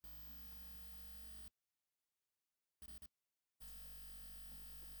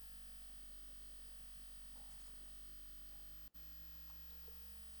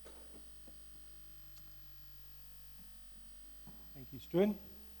Thank you, Stuart.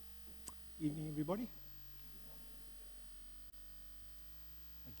 Evening, everybody.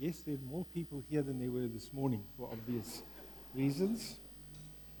 I guess there are more people here than there were this morning for obvious reasons.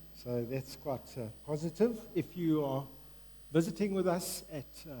 So that's quite positive. If you are visiting with us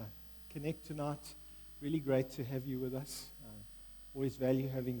at Connect tonight, really great to have you with us. Always value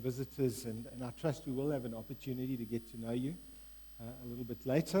having visitors, and I trust we will have an opportunity to get to know you a little bit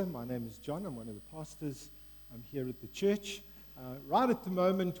later. My name is John. I'm one of the pastors. I'm here at the church. Right at the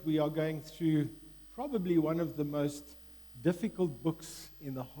moment, we are going through probably one of the most difficult books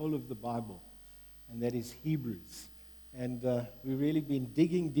in the whole of the Bible, and that is Hebrews. And we've really been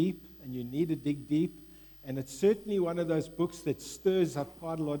digging deep, and you need to dig deep. And it's certainly one of those books that stirs up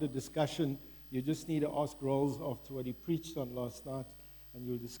quite a lot of discussion. You just need to ask Rolls after what he preached on last night, and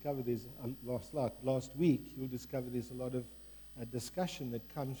you'll discover last week, you'll discover there's a lot of discussion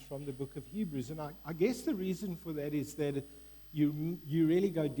that comes from the book of Hebrews. And I guess the reason for that is that you really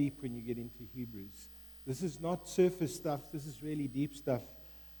go deep when you get into Hebrews. This is not surface stuff. This is really deep stuff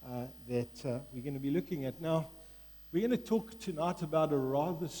that we're going to be looking at. Now, we're going to talk tonight about a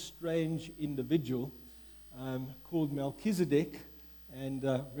rather strange individual called Melchizedek, and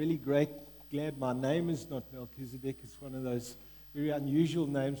really glad my name is not Melchizedek. It's one of those very unusual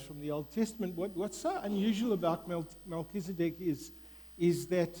names from the Old Testament. What's so unusual about Melchizedek is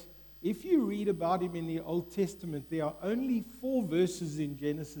that if you read about him in the Old Testament, there are only 4 verses in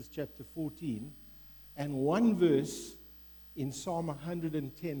Genesis chapter 14 and 1 verse in Psalm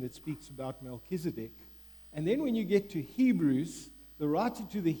 110 that speaks about Melchizedek. And then when you get to Hebrews, the writer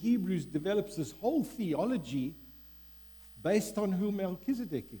to the Hebrews develops this whole theology based on who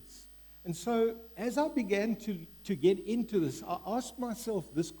Melchizedek is. And so as I began to get into this, I asked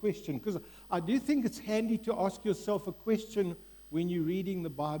myself this question, because I do think it's handy to ask yourself a question when you're reading the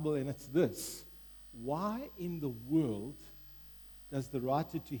Bible, and it's this: why in the world does the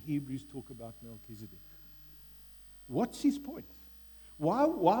writer to Hebrews talk about Melchizedek? What's his point? Why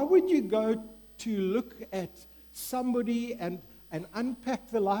would you go to look at somebody and unpack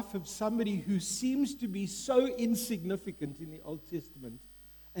the life of somebody who seems to be so insignificant in the Old Testament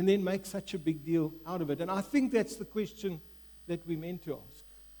and then make such a big deal out of it? And I think that's the question that we're meant to ask.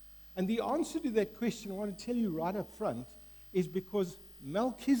 And the answer to that question, I want to tell you right up front, is because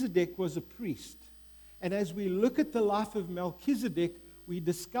Melchizedek was a priest. And as we look at the life of Melchizedek, we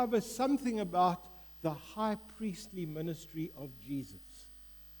discover something about the high priestly ministry of Jesus.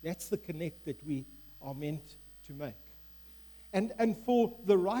 That's the connect that we are meant to make. And for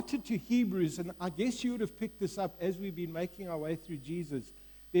the writer to Hebrews, and I guess you would have picked this up as we've been making our way through Jesus,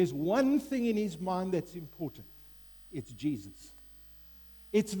 there's one thing in his mind that's important. It's Jesus.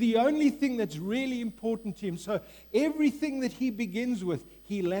 It's the only thing that's really important to him. So everything that he begins with,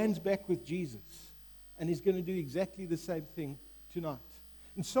 he lands back with Jesus. And he's going to do exactly the same thing tonight.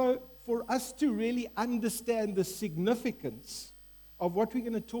 And so for us to really understand the significance of what we're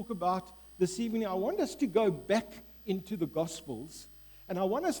going to talk about this evening, I want us to go back into the Gospels. And I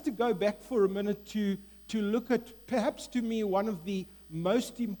want us to go back for a minute to look at, perhaps to me, one of the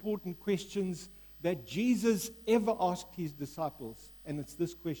most important questions that Jesus ever asked his disciples. And it's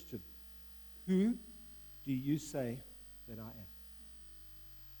this question: who do you say that I am?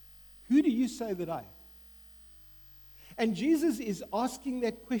 Who do you say that I am? And Jesus is asking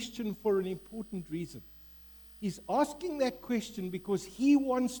that question for an important reason. He's asking that question because he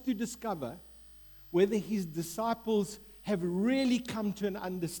wants to discover whether his disciples have really come to an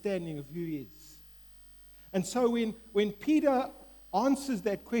understanding of who he is. And so when Peter answers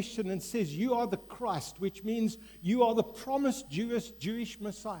that question and says, "You are the Christ," which means you are the promised Jewish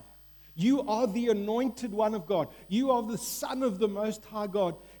Messiah. You are the anointed one of God. You are the Son of the Most High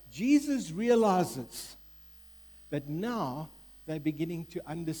God. Jesus realizes that now they're beginning to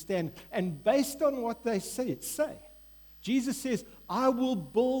understand. And based on what they say, Jesus says, "I will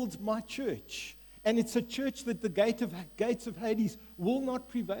build my church." And it's a church that the gates of Hades will not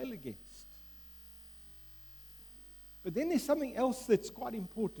prevail against. But then there's something else that's quite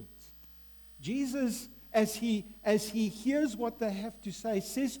important. Jesus, as he hears what they have to say,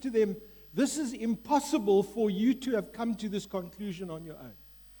 says to them, "This is impossible for you to have come to this conclusion on your own.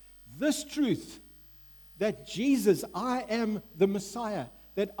 This truth, that Jesus, I am the Messiah,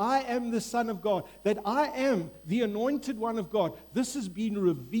 that I am the Son of God, that I am the anointed one of God, this has been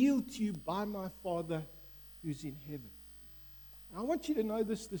revealed to you by my Father who's in heaven." And I want you to know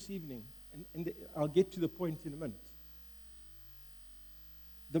this evening, and I'll get to the point in a minute.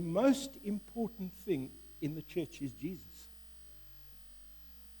 The most important thing in the church is Jesus.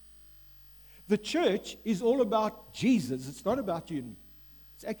 The church is all about Jesus. It's not about you and me.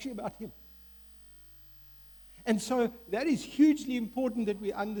 It's actually about him. And so that is hugely important that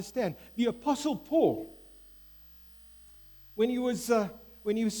we understand. The Apostle Paul, when he was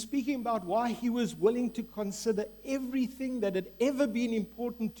speaking about why he was willing to consider everything that had ever been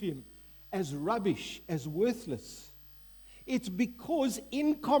important to him as rubbish, as worthless, it's because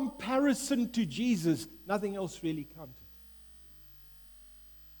in comparison to Jesus, nothing else really counted.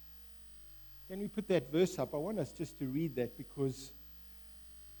 Can we put that verse up? I want us just to read that because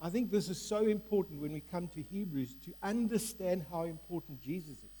I think this is so important when we come to Hebrews to understand how important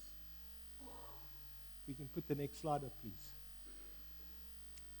Jesus is. We can put the next slide up, please.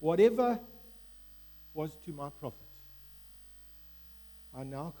 Whatever was to my profit, I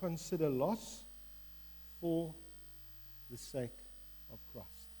now consider loss for the sake of Christ.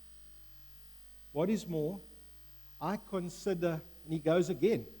 What is more, I consider, and he goes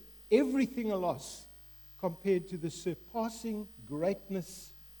again, everything a loss compared to the surpassing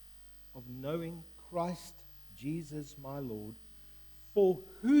greatness of knowing Christ Jesus my Lord, for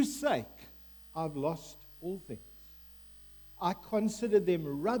whose sake I've lost all things. I consider them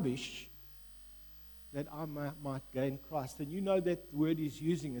rubbish that I might gain Christ. And you know that word he's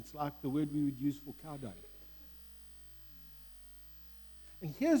using. It's like the word we would use for cow dung.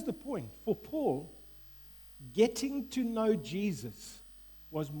 And here's the point. For Paul, getting to know Jesus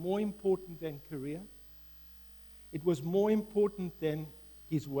was more important than career. It was more important than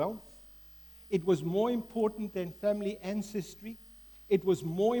his wealth. It was more important than family ancestry. It was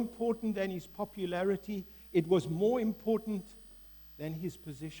more important than his popularity. It was more important than his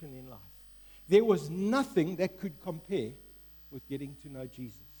position in life. There was nothing that could compare with getting to know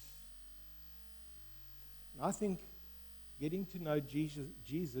Jesus. And I think getting to know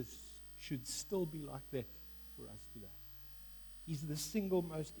Jesus should still be like that for us today. He's the single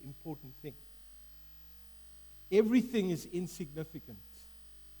most important thing. Everything is insignificant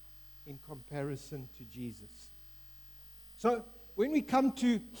in comparison to Jesus. So, when we come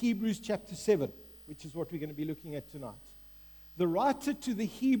to Hebrews chapter 7, which is what we're going to be looking at tonight, the writer to the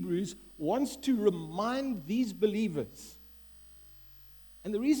Hebrews wants to remind these believers,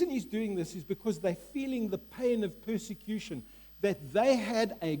 and the reason he's doing this is because they're feeling the pain of persecution, that they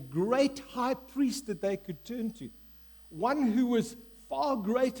had a great high priest that they could turn to, one who was far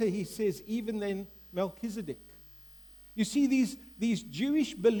greater, he says, even than Melchizedek. You see, these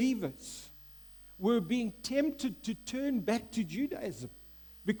Jewish believers were being tempted to turn back to Judaism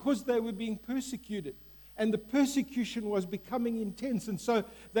because they were being persecuted. And the persecution was becoming intense. And so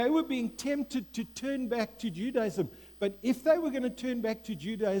they were being tempted to turn back to Judaism. But if they were going to turn back to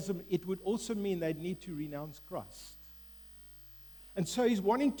Judaism, it would also mean they'd need to renounce Christ. And so he's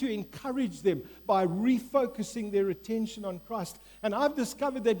wanting to encourage them by refocusing their attention on Christ. And I've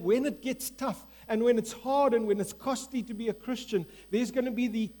discovered that when it gets tough and when it's hard and when it's costly to be a Christian, there's going to be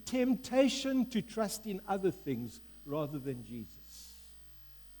the temptation to trust in other things rather than Jesus.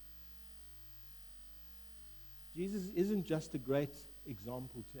 Jesus isn't just a great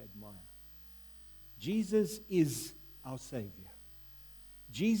example to admire. Jesus is our Savior.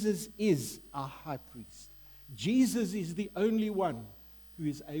 Jesus is our high priest. Jesus is the only one who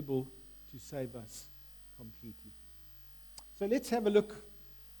is able to save us completely. So let's have a look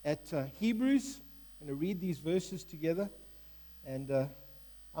at Hebrews. I'm going to read these verses together. And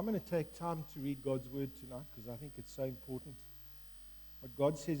I'm going to take time to read God's word tonight because I think it's so important. What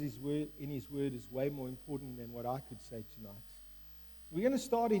God says in His word is way more important than what I could say tonight. We're going to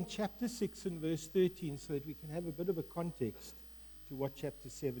start in chapter 6 and verse 13 so that we can have a bit of a context to what chapter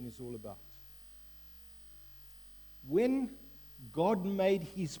 7 is all about. When God made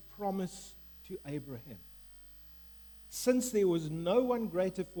His promise to Abraham, since there was no one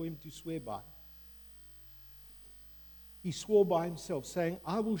greater for him to swear by, He swore by Himself, saying,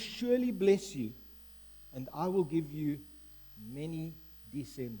 I will surely bless you, and I will give you many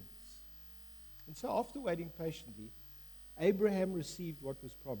descendants. And so after waiting patiently, Abraham received what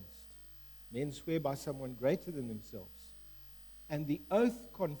was promised. Men swear by someone greater than themselves, and the oath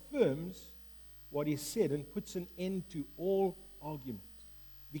confirms what is said and puts an end to all argument.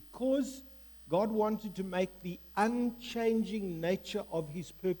 Because God wanted to make the unchanging nature of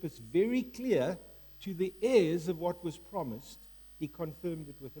His purpose very clear to the heirs of what was promised, He confirmed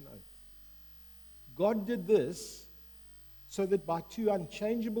it with an oath. God did this so that by two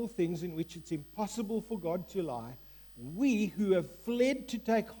unchangeable things in which it's impossible for God to lie, we who have fled to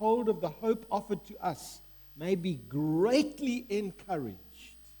take hold of the hope offered to us may be greatly encouraged.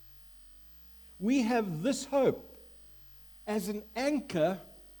 We have this hope as an anchor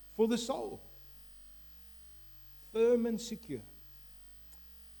for the soul, firm and secure.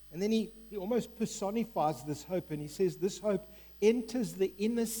 And then he almost personifies this hope, and he says this hope enters the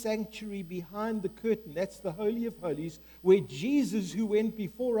inner sanctuary behind the curtain. That's the Holy of Holies, where Jesus, who went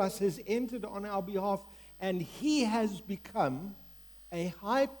before us, has entered on our behalf, and he has become a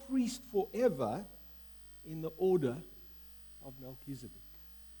high priest forever in the order of Melchizedek.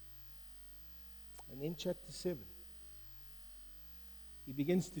 And then chapter 7, he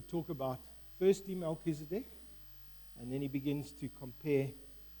begins to talk about firstly Melchizedek, and then he begins to compare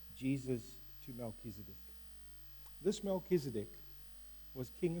Jesus to Melchizedek. This Melchizedek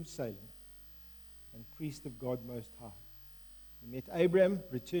was king of Salem and priest of God Most High. He met Abraham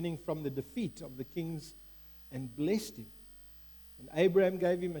returning from the defeat of the kings and blessed him. And Abraham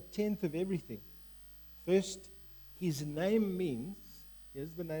gave him a tenth of everything. First, his name means,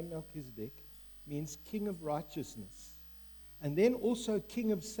 here's the name Melchizedek, means king of righteousness. And then also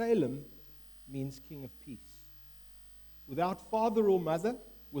king of Salem means king of peace. Without father or mother,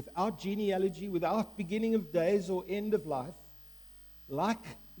 without genealogy, without beginning of days or end of life, like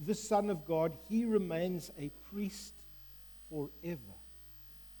the Son of God, he remains a priest forever.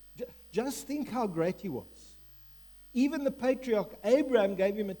 Just think how great he was. Even the patriarch Abraham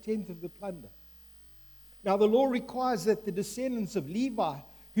gave him a tenth of the plunder. Now the law requires that the descendants of Levi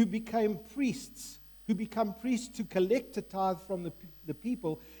who become priests to collect a tithe from the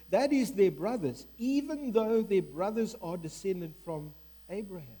people, that is their brothers, even though their brothers are descended from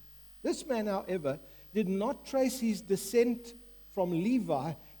Abraham. This man, however, did not trace his descent from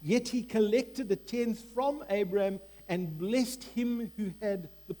Levi, yet he collected a tenth from Abraham and blessed him who had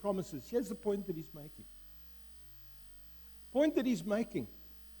the promises. Here's the point that he's making. The point that he's making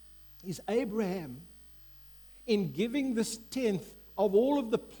is Abraham, in giving this tenth of all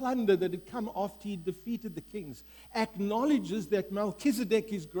of the plunder that had come after he defeated the kings, acknowledges that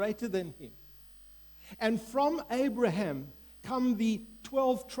Melchizedek is greater than him. And from Abraham come the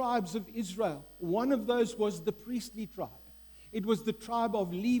 12 tribes of Israel. One of those was the priestly tribe. It was the tribe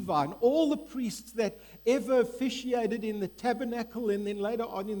of Levi. And all the priests that ever officiated in the tabernacle and then later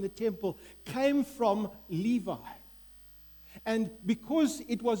on in the temple came from Levi. And because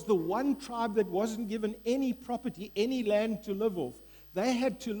it was the one tribe that wasn't given any property, any land to live off, they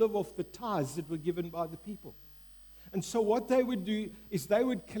had to live off the tithes that were given by the people. And so what they would do is they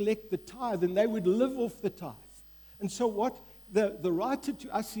would collect the tithe and they would live off the tithe. And so what the writer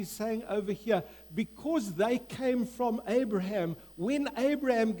to us is saying over here, because they came from Abraham, when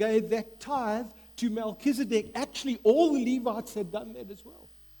Abraham gave that tithe to Melchizedek, actually all the Levites had done that as well.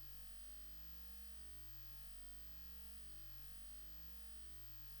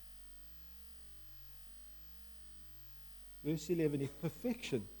 Verse 11, if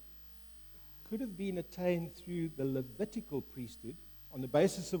perfection could have been attained through the Levitical priesthood, on the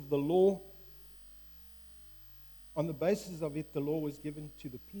basis of the law, on the basis of it, the law was given to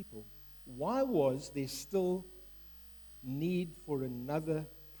the people, why was there still need for another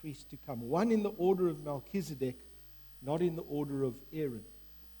priest to come? One in the order of Melchizedek, not in the order of Aaron.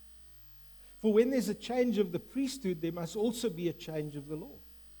 For when there's a change of the priesthood, there must also be a change of the law.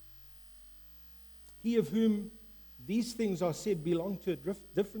 He of whom these things are said belonged to a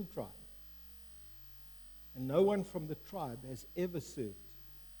different tribe. And no one from the tribe has ever served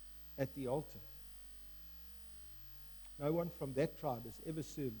at the altar. No one from that tribe has ever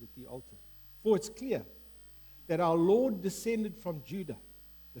served at the altar. For it's clear that our Lord descended from Judah,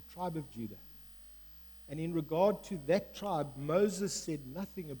 the tribe of Judah. And in regard to that tribe, Moses said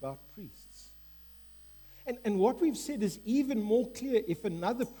nothing about priests. And what we've said is even more clear if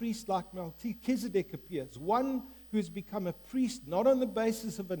another priest like Melchizedek appears, one who has become a priest not on the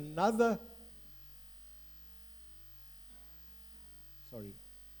basis of another.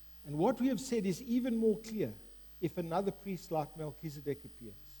 And what we have said is even more clear if another priest like Melchizedek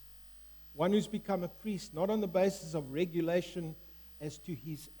appears, one who's become a priest not on the basis of regulation as to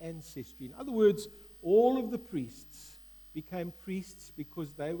his ancestry. In other words, all of the priests became priests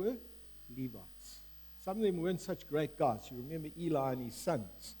because they were Levites. Some of them weren't such great guys. You remember Eli and his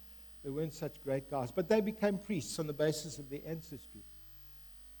sons. They weren't such great guys. But they became priests on the basis of their ancestry.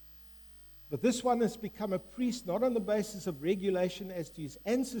 But this one has become a priest not on the basis of regulation as to his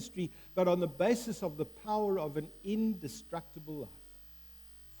ancestry, but on the basis of the power of an indestructible life.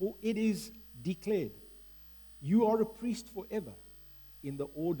 For it is declared, you are a priest forever in the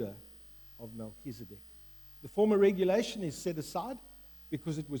order of Melchizedek. The former regulation is set aside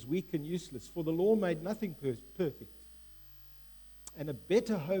because it was weak and useless, for the law made nothing perfect. And a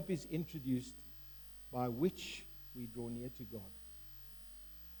better hope is introduced by which we draw near to God.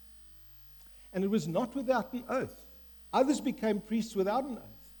 And it was not without an oath. Others became priests without an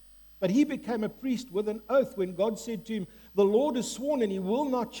oath. But he became a priest with an oath when God said to him, the Lord has sworn and he will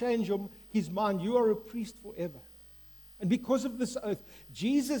not change his mind. You are a priest forever. And because of this oath,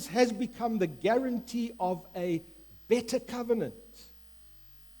 Jesus has become the guarantee of a better covenant.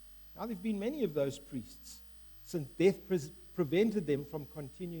 Now, there have been many of those priests since death prevented them from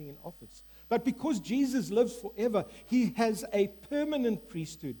continuing in office. But because Jesus lives forever, he has a permanent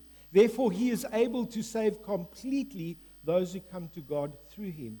priesthood. Therefore, he is able to save completely those who come to God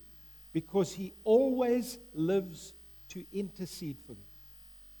through him, because he always lives to intercede for them.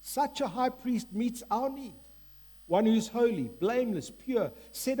 Such a high priest meets our need. One who is holy, blameless, pure,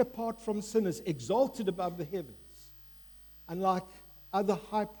 set apart from sinners, exalted above the heavens. Unlike other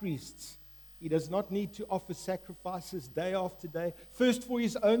high priests, he does not need to offer sacrifices day after day, first for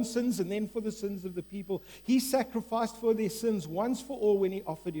his own sins and then for the sins of the people. He sacrificed for their sins once for all when he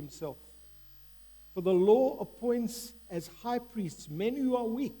offered himself. For the law appoints as high priests men who are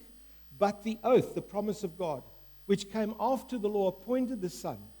weak, but the oath, the promise of God, which came after the law, appointed the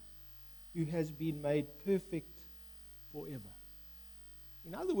Son, who has been made perfect forever.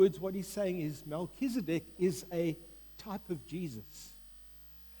 In other words, what he's saying is Melchizedek is a type of Jesus.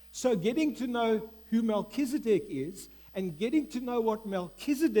 So getting to know who Melchizedek is and getting to know what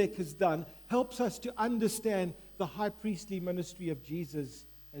Melchizedek has done helps us to understand the high priestly ministry of Jesus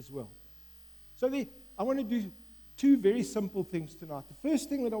as well. So I want to do two very simple things tonight. The first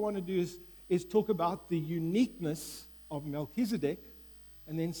thing that I want to do is talk about the uniqueness of Melchizedek.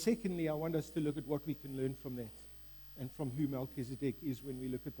 And then secondly, I want us to look at what we can learn from that and from who Melchizedek is when we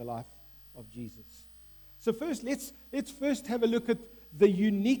look at the life of Jesus. So first, let's first have a look at the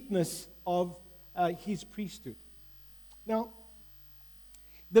uniqueness of his priesthood. Now,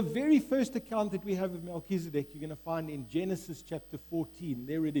 the very first account that we have of Melchizedek, you're going to find in Genesis chapter 14.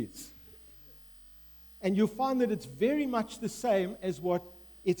 There it is. And you'll find that it's very much the same as what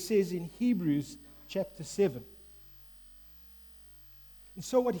it says in Hebrews chapter 7. And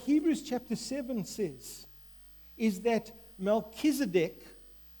so what Hebrews chapter 7 says is that Melchizedek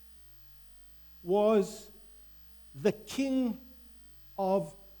was the king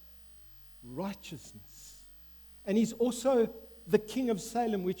of righteousness. And he's also the king of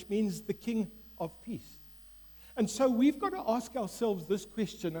Salem, which means the king of peace. And so we've got to ask ourselves this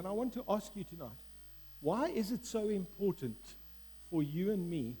question, and I want to ask you tonight. Why is it so important for you and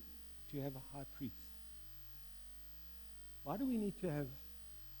me to have a high priest? Why do we need to have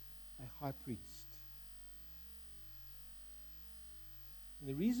a high priest? And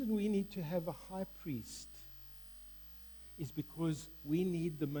the reason we need to have a high priest is because we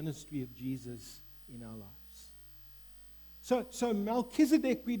need the ministry of Jesus in our lives. So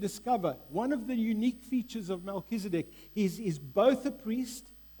Melchizedek, we discover, one of the unique features of Melchizedek is he's both a priest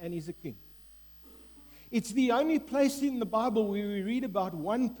and he's a king. It's the only place in the Bible where we read about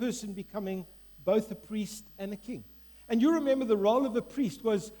one person becoming both a priest and a king. And you remember the role of a priest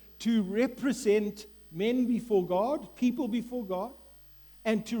was to represent men before God, people before God,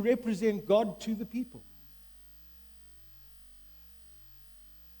 and to represent God to the people.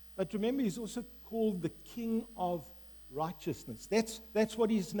 But remember, he's also called the King of Righteousness. That's what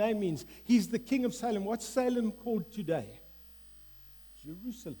his name means. He's the King of Salem. What's Salem called today?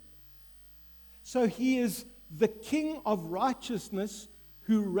 Jerusalem. So he is the King of Righteousness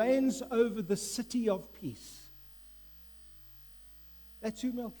who reigns over the city of peace. That's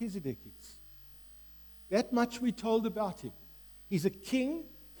who Melchizedek is. That much we're told about him. He's a king,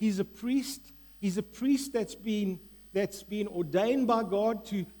 he's a priest that's been ordained by God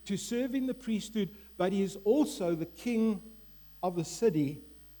to serve in the priesthood, but he is also the king of the city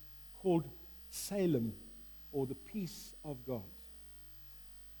called Salem, or the peace of God.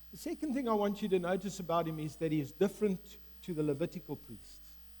 The second thing I want you to notice about him is that he is different to the Levitical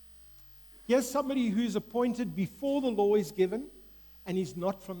priests. Here's somebody who's appointed before the law is given, and he's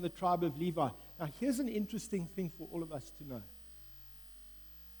not from the tribe of Levi. Now, here's an interesting thing for all of us to know.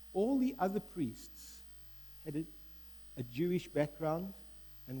 All the other priests had a Jewish background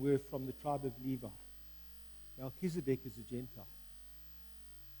and were from the tribe of Levi. Melchizedek is a Gentile.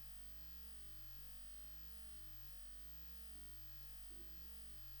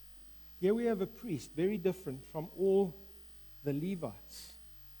 Here we have a priest very different from all the Levites.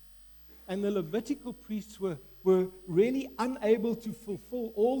 And the Levitical priests were really unable to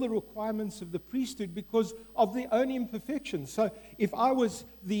fulfill all the requirements of the priesthood because of their own imperfections. So if I was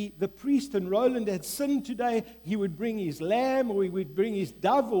the priest and Roland had sinned today, he would bring his lamb or he would bring his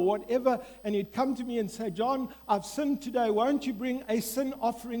dove or whatever, and he'd come to me and say, John, I've sinned today. Won't you bring a sin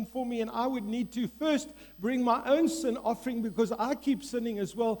offering for me? And I would need to first bring my own sin offering because I keep sinning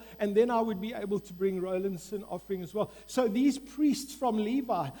as well, and then I would be able to bring Roland's sin offering as well. So these priests from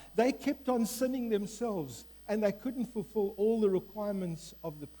Levi, they kept on sinning themselves, and they couldn't fulfill all the requirements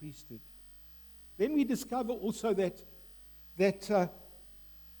of the priesthood. Then we discover also that that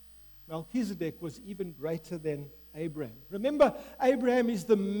Melchizedek was even greater than Abraham. Remember, Abraham is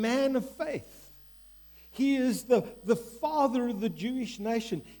the man of faith. He is the father of the Jewish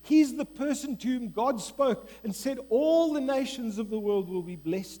nation. He's the person to whom God spoke and said, all the nations of the world will be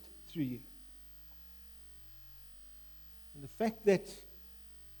blessed through you. And the fact that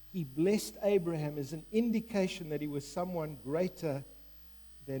he blessed Abraham is an indication that he was someone greater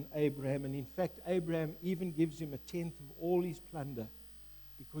than Abraham. And in fact, Abraham even gives him a tenth of all his plunder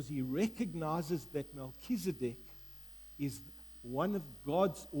because he recognizes that Melchizedek is one of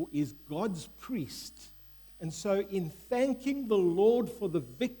God's, or is God's priest. And so in thanking the Lord for the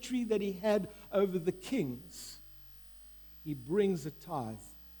victory that he had over the kings, he brings a tithe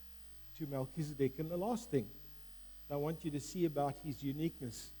to Melchizedek. And the last thing I want you to see about his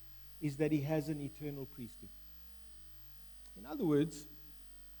uniqueness is that he has an eternal priesthood. In other words,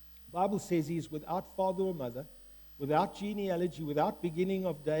 the Bible says he is without father or mother, without genealogy, without beginning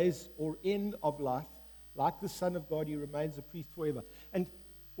of days or end of life. Like the Son of God, he remains a priest forever. And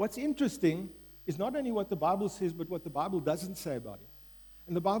what's interesting is not only what the Bible says, but what the Bible doesn't say about him.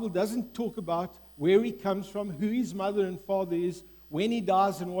 And the Bible doesn't talk about where he comes from, who his mother and father is, when he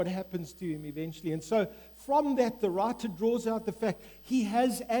dies, and what happens to him eventually. And so from that, the writer draws out the fact he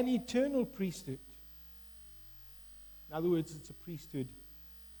has an eternal priesthood. In other words, it's a priesthood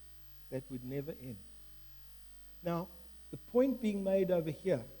that would never end. Now, the point being made over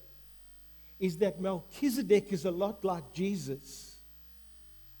here is that Melchizedek is a lot like Jesus,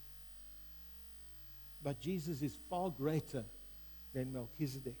 but Jesus is far greater than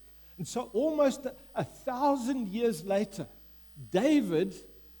Melchizedek. And so almost 1,000 years later, David,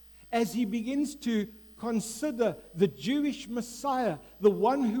 as he begins to consider the Jewish Messiah, the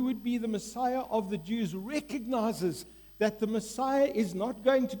one who would be the Messiah of the Jews, recognizes that the Messiah is not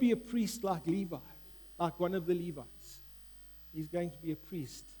going to be a priest like Levi, like one of the Levites. He's going to be a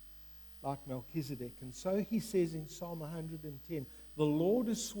priest like Melchizedek. And so he says in Psalm 110, the Lord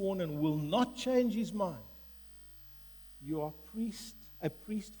has sworn and will not change his mind. You are a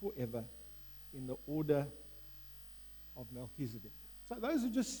priest forever in the order of Melchizedek. So those are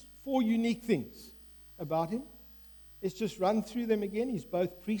just 4 unique things about him. Let's just run through them again. He's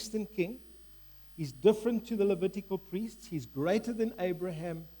both priest and king. He's different to the Levitical priests. He's greater than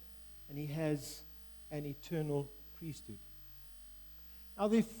Abraham. And he has an eternal priesthood. Now,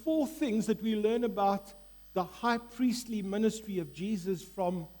 there are 4 things that we learn about the high priestly ministry of Jesus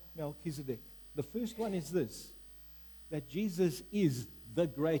from Melchizedek. The first one is this, that Jesus is the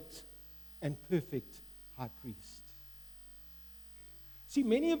great and perfect high priest. See,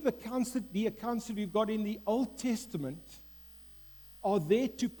 many of the accounts that we've got in the Old Testament are there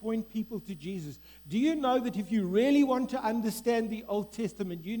to point people to Jesus. Do you know that if you really want to understand the Old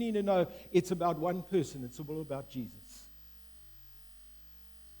Testament, you need to know it's about one person. It's all about Jesus.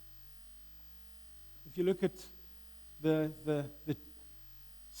 If you look at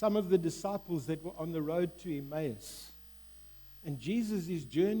some of the disciples that were on the road to Emmaus, and Jesus is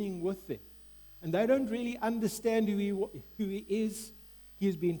journeying with them, and they don't really understand who he is. He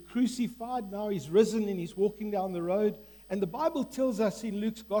has been crucified, now he's risen and he's walking down the road. And the Bible tells us in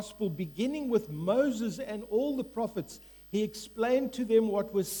Luke's gospel, beginning with Moses and all the prophets, he explained to them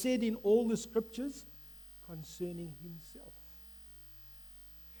what was said in all the scriptures concerning himself.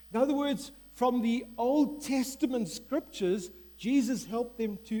 In other words, from the Old Testament scriptures, Jesus helped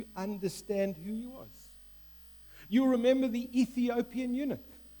them to understand who he was. You remember the Ethiopian eunuch.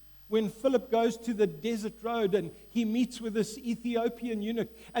 When Philip goes to the desert road and he meets with this Ethiopian eunuch,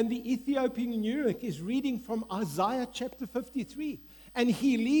 and the Ethiopian eunuch is reading from Isaiah chapter 53, and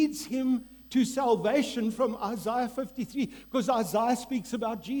he leads him to salvation from Isaiah 53, because Isaiah speaks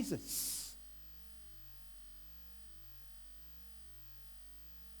about Jesus.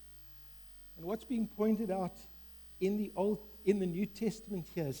 And what's being pointed out in the New Testament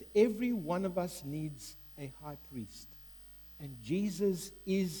here is every one of us needs a high priest, and Jesus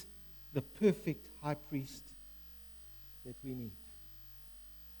is the perfect high priest that we need.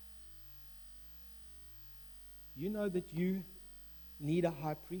 You know that you need a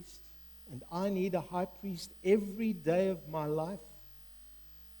high priest, and I need a high priest every day of my life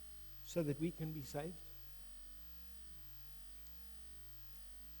so that we can be saved.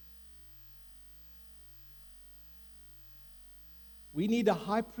 We need a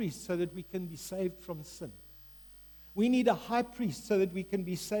high priest so that we can be saved from sin. We need a high priest so that we can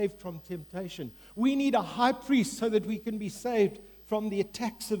be saved from temptation. We need a high priest so that we can be saved from the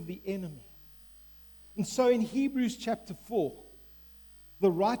attacks of the enemy. And so in Hebrews chapter 4,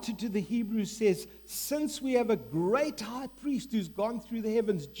 The writer to the Hebrews says, since we have a great high priest who's gone through the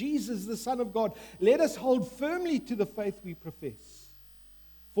heavens, Jesus, the Son of God, let us hold firmly to the faith we profess.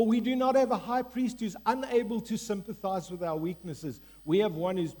 For we do not have a high priest who's unable to sympathize with our weaknesses. We have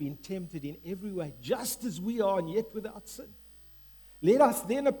one who's been tempted in every way, just as we are, and yet without sin. Let us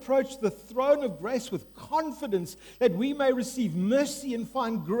then approach the throne of grace with confidence that we may receive mercy and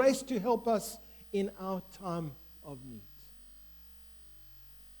find grace to help us in our time of need.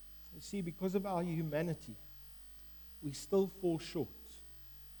 You see, because of our humanity, we still fall short,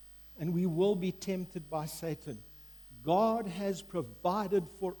 and we will be tempted by Satan. God has provided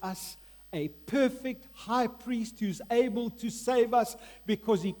for us a perfect high priest who's able to save us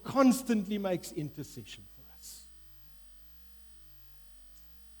because he constantly makes intercession for us.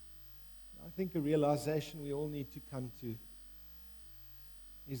 I think a realization we all need to come to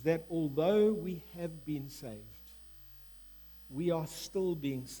is that although we have been saved, we are still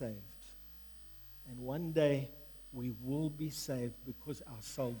being saved. And one day we will be saved because our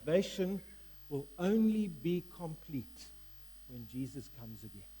salvation will only be complete when Jesus comes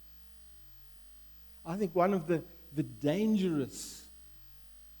again. I think one of the dangerous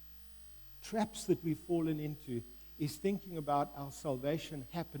traps that we've fallen into is thinking about our salvation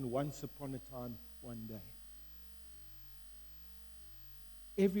happened once upon a time, one day.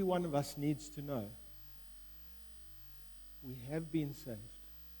 Every one of us needs to know we have been saved.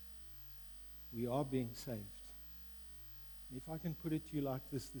 We are being saved. And if I can put it to you like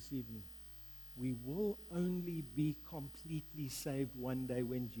this evening, we will only be completely saved one day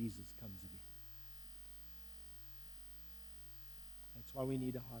when Jesus comes again. That's why we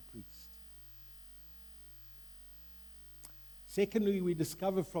need a high priest. Secondly, we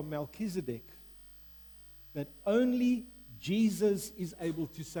discover from Melchizedek that only Jesus is able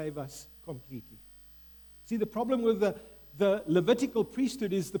to save us completely. See, the problem with the Levitical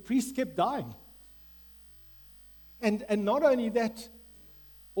priesthood is the priests kept dying. And not only that,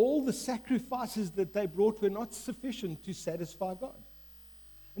 all the sacrifices that they brought were not sufficient to satisfy God.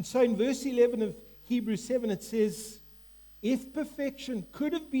 And so in verse 11 of Hebrews 7, it says, if perfection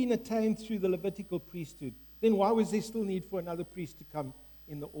could have been attained through the Levitical priesthood, then why was there still need for another priest to come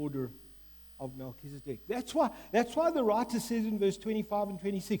in the order of Melchizedek? That's why the writer says in verse 25 and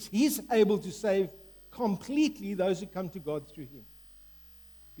 26, he's able to save completely those who come to God through him.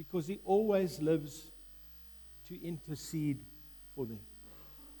 Because he always lives to intercede for them.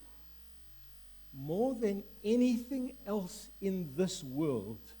 More than anything else in this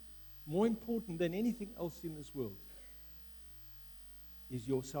world, more important than anything else in this world, is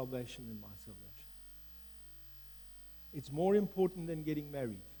your salvation and my salvation. It's more important than getting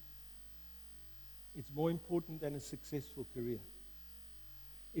married. It's more important than a successful career.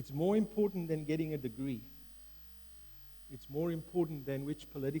 It's more important than getting a degree. It's more important than which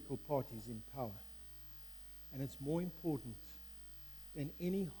political party is in power. And it's more important than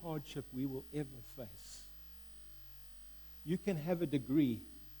any hardship we will ever face. You can have a degree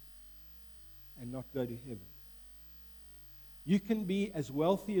and not go to heaven. You can be as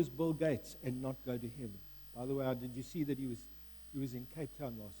wealthy as Bill Gates and not go to heaven. By the way, did you see that he was in Cape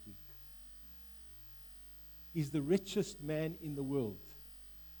Town last week? He's the richest man in the world.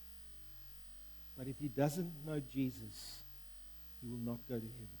 But if he doesn't know Jesus, he will not go to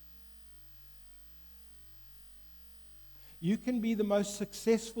heaven. You can be the most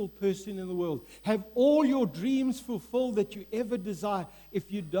successful person in the world, have all your dreams fulfilled that you ever desire.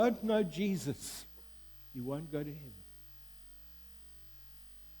 If you don't know Jesus, you won't go to heaven.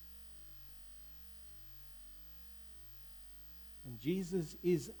 And Jesus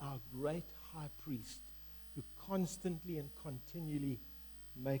is our great high priest who constantly and continually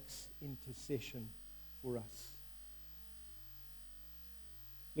makes intercession for us.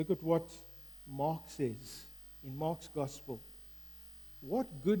 Look at what Mark says in Mark's gospel.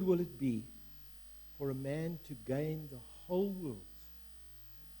 What good will it be for a man to gain the whole world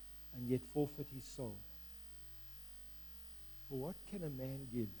and yet forfeit his soul? For what can a man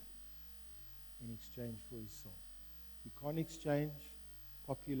give in exchange for his soul? You can't exchange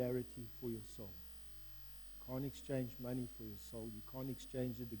popularity for your soul. You can't exchange money for your soul. You can't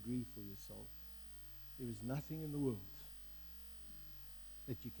exchange a degree for your soul. There is nothing in the world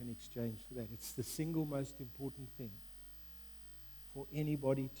that you can exchange for that. It's the single most important thing for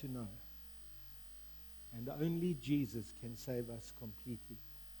anybody to know. And only Jesus can save us completely.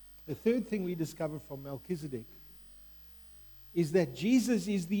 The third thing we discover from Melchizedek is that Jesus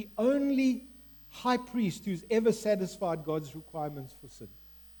is the only high priest who's ever satisfied God's requirements for sin.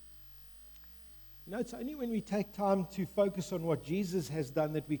 You know, it's only when we take time to focus on what Jesus has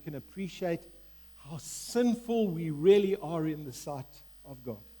done that we can appreciate how sinful we really are in the sight of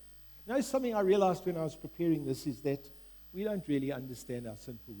God. You know, something I realized when I was preparing this is that we don't really understand how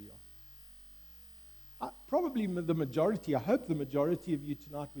sinful we are. Probably the majority, I hope the majority of you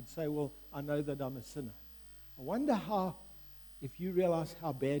tonight would say, well, I know that I'm a sinner. I wonder if you realize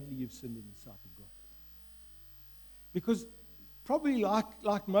how badly you've sinned in the sight of God. Because probably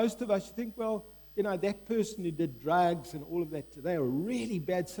like most of us, you think, well, you know, that person who did drugs and all of that, they are a really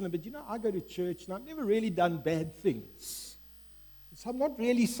bad sinner. But, you know, I go to church and I've never really done bad things. So I'm not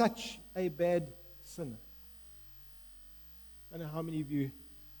really such a bad sinner. I don't know how many of you,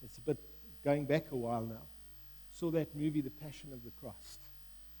 it's a bit going back a while now, saw that movie, The Passion of the Christ.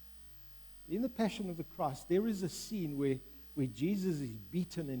 In The Passion of the Christ, there is a scene where Jesus is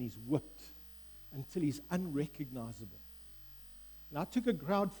beaten and he's whipped until he's unrecognizable. And I took a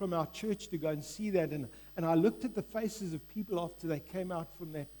crowd from our church to go and see that, and I looked at the faces of people after they came out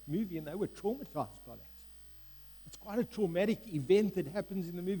from that movie, and they were traumatized by that. It's quite a traumatic event that happens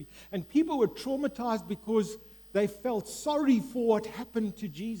in the movie. And people were traumatized because they felt sorry for what happened to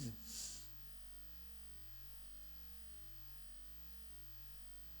Jesus.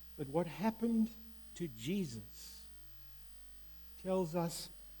 But what happened to Jesus tells us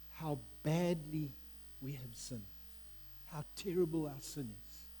how badly we have sinned, how terrible our sin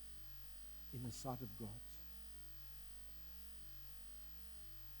is in the sight of God.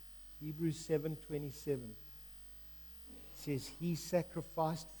 Hebrews 7:27 says, He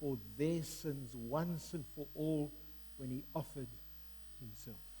sacrificed for their sins once and for all when He offered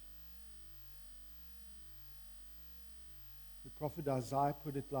Himself. The prophet Isaiah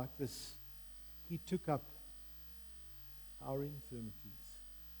put it like this: He took up our infirmities.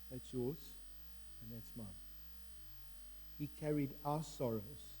 That's yours, and that's mine. He carried our sorrows.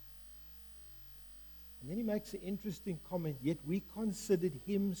 And then he makes an interesting comment, yet we considered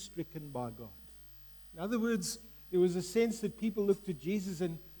him stricken by God. In other words, there was a sense that people looked to Jesus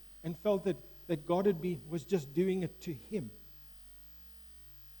and felt that God was just doing it to him.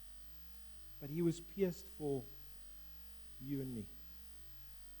 But he was pierced for you and me.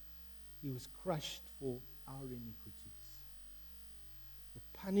 He was crushed for our iniquities. The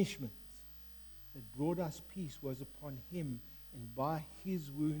punishment that brought us peace was upon him, and by his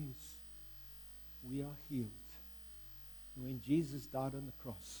wounds we are healed. And when Jesus died on the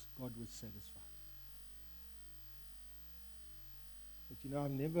cross, God was satisfied. But you know,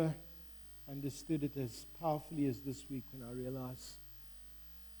 I've never understood it as powerfully as this week when I realize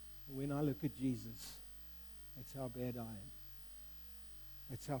when I look at Jesus, that's how bad I am.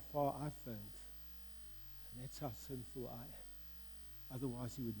 That's how far I've failed. And that's how sinful I am.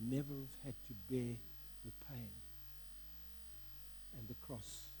 Otherwise, he would never have had to bear the pain and the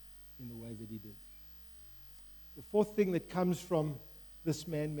cross in the way that he did. The fourth thing that comes from this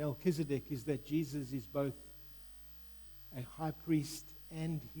man, Melchizedek, is that Jesus is both a high priest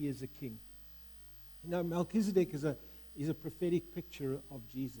and he is a king. You know, Melchizedek is a prophetic picture of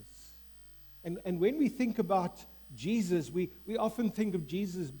Jesus. And when we think about Jesus, we often think of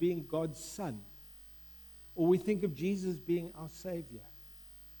Jesus being God's son. Or we think of Jesus being our Savior.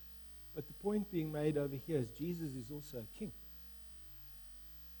 But the point being made over here is Jesus is also a king.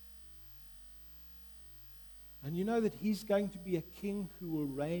 And you know that he's going to be a king who will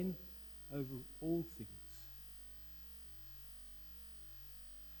reign over all things.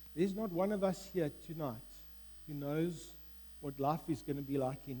 There's not one of us here tonight who knows what life is going to be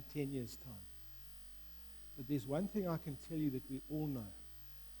like in 10 years' time. But there's one thing I can tell you that we all know.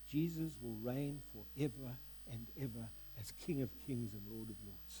 Jesus will reign forever and ever as King of Kings and Lord of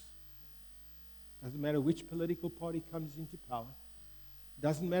Lords. Doesn't matter which political party comes into power.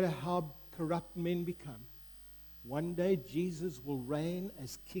 Doesn't matter how corrupt men become. One day Jesus will reign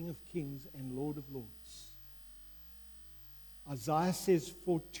as King of Kings and Lord of Lords. Isaiah says,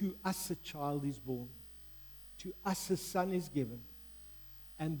 for to us a child is born, to us a son is given,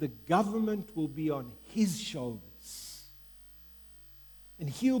 and the government will be on his shoulders. And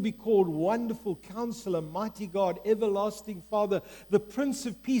he'll be called Wonderful Counselor, Mighty God, Everlasting Father, the Prince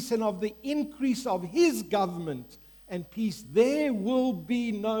of Peace, and of the increase of his government and peace there will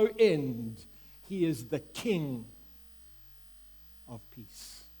be no end. He is the King of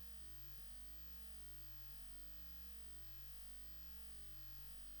peace.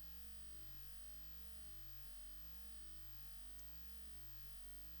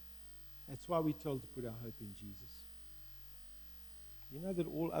 That's why we're told to put our hope in Jesus. You know that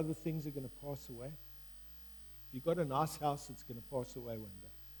all other things are going to pass away? If you've got a nice house, it's going to pass away one day.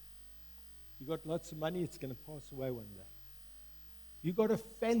 If you've got lots of money, it's going to pass away one day. You've got a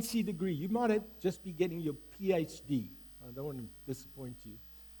fancy degree. You might just be getting your PhD. I don't want to disappoint you.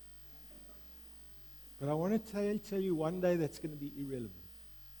 But I want to tell you one day that's going to be irrelevant.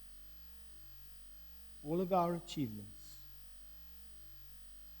 All of our achievements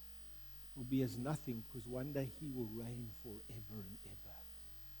will be as nothing, because one day he will reign forever and ever.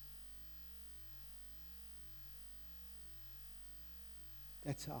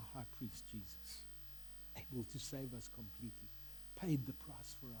 That's our high priest, Jesus, able to save us completely, paid the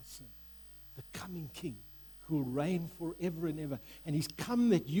price for our sin, the coming King who will reign forever and ever. And he's come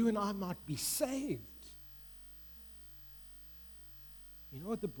that you and I might be saved. You know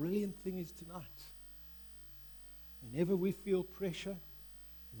what the brilliant thing is tonight? Whenever we feel pressure,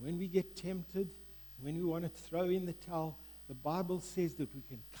 and when we get tempted, when we want to throw in the towel, the Bible says that we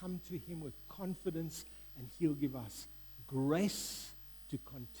can come to him with confidence and he'll give us grace to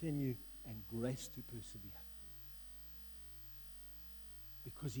continue and grace to persevere.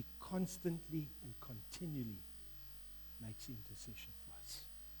 Because he constantly and continually makes intercession for us.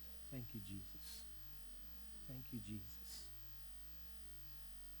 Thank you, Jesus. Thank you, Jesus.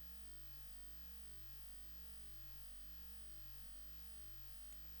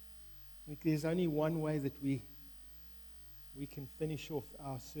 Look, there's only one way that we can finish off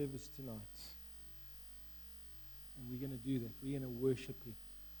our service tonight. And we're going to do that. We're going to worship him.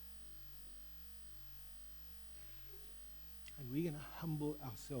 And we're going to humble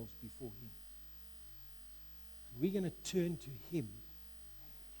ourselves before him. And we're going to turn to him.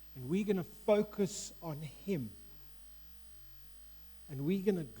 And we're going to focus on him. And we're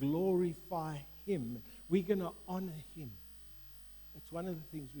going to glorify him. We're going to honor him. That's one of the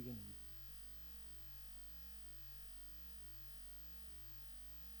things we're going to do.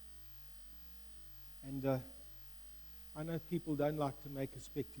 And I know people don't like to make a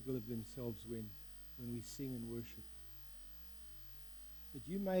spectacle of themselves when we sing and worship. But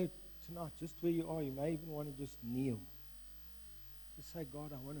you may, tonight, just where you are, you may even want to just kneel. Just say,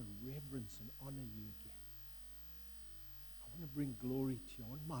 God, I want to reverence and honor you again. I want to bring glory to you. I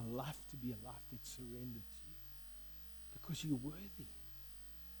want my life to be a life that's surrendered to you. Because you're worthy.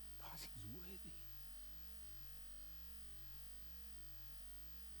 God, he's worthy.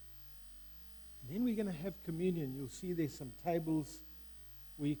 And then we're going to have communion. You'll see there's some tables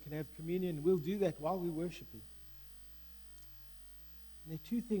where you can have communion. We'll do that while we're worshiping. And there are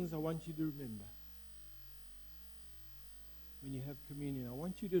two things I want you to remember when you have communion. I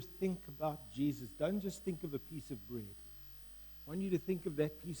want you to think about Jesus. Don't just think of a piece of bread. I want you to think of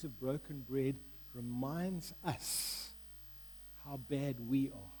that piece of broken bread reminds us how bad we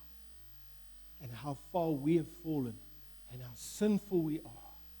are and how far we have fallen and how sinful we are.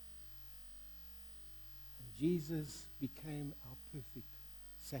 And Jesus became our perfect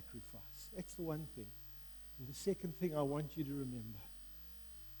sacrifice. That's the one thing. And the second thing I want you to remember,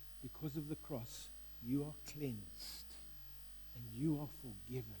 because of the cross, you are cleansed and you are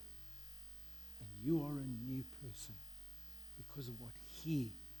forgiven and you are a new person because of what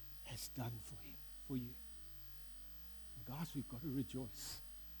he has done for you. And guys, we've got to rejoice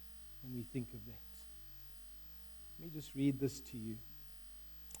when we think of that. Let me just read this to you,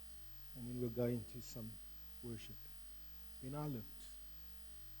 and then we'll go into some worship. Then I looked,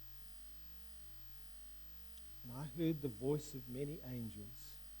 and I heard the voice of many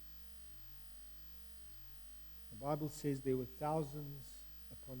angels. The Bible says there were thousands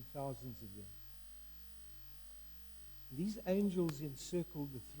upon thousands of them. These angels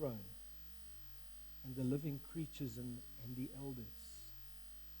encircled the throne and the living creatures and the elders.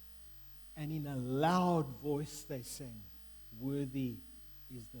 And in a loud voice they sang, "Worthy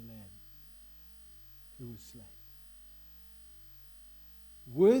is the Lamb who was slain."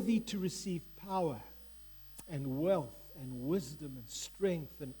 Worthy to receive power and wealth and wisdom and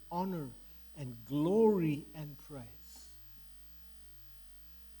strength and honor and glory and praise.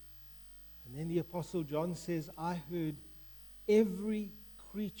 And then the Apostle John says, I heard every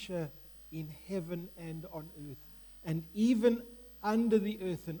creature in heaven and on earth, and even under the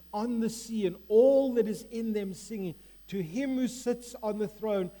earth and on the sea, and all that is in them singing, to him who sits on the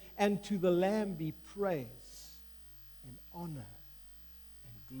throne and to the Lamb be praise and honor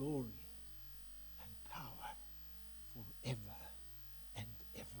and glory and power forever and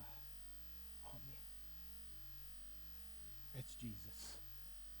ever. Amen. That's Jesus.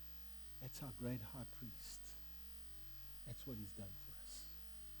 That's our great high priest. That's what he's done for us.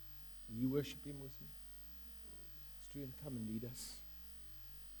 Will you worship him with me? Stu, and come and lead us.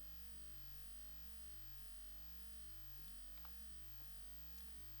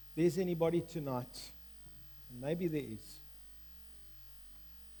 If there's anybody tonight, and maybe there is,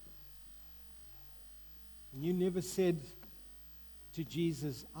 and you never said to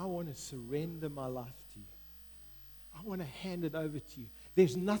Jesus, I want to surrender my life to you. I want to hand it over to you.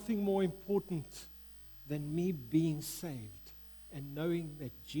 There's nothing more important than me being saved and knowing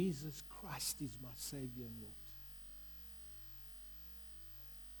that Jesus Christ is my Savior and Lord.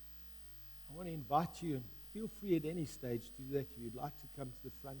 I want to invite you, and feel free at any stage to do that. If you'd like to come to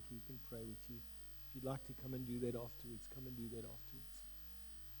the front, we can pray with you. If you'd like to come and do that afterwards, come and do that afterwards.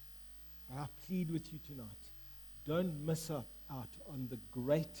 I plead with you tonight, don't miss out on the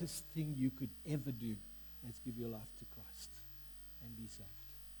greatest thing you could ever do. Let's give your life to Christ and be saved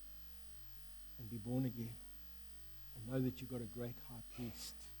and be born again and know that you've got a great high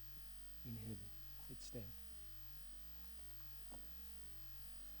priest in heaven. Let's stand.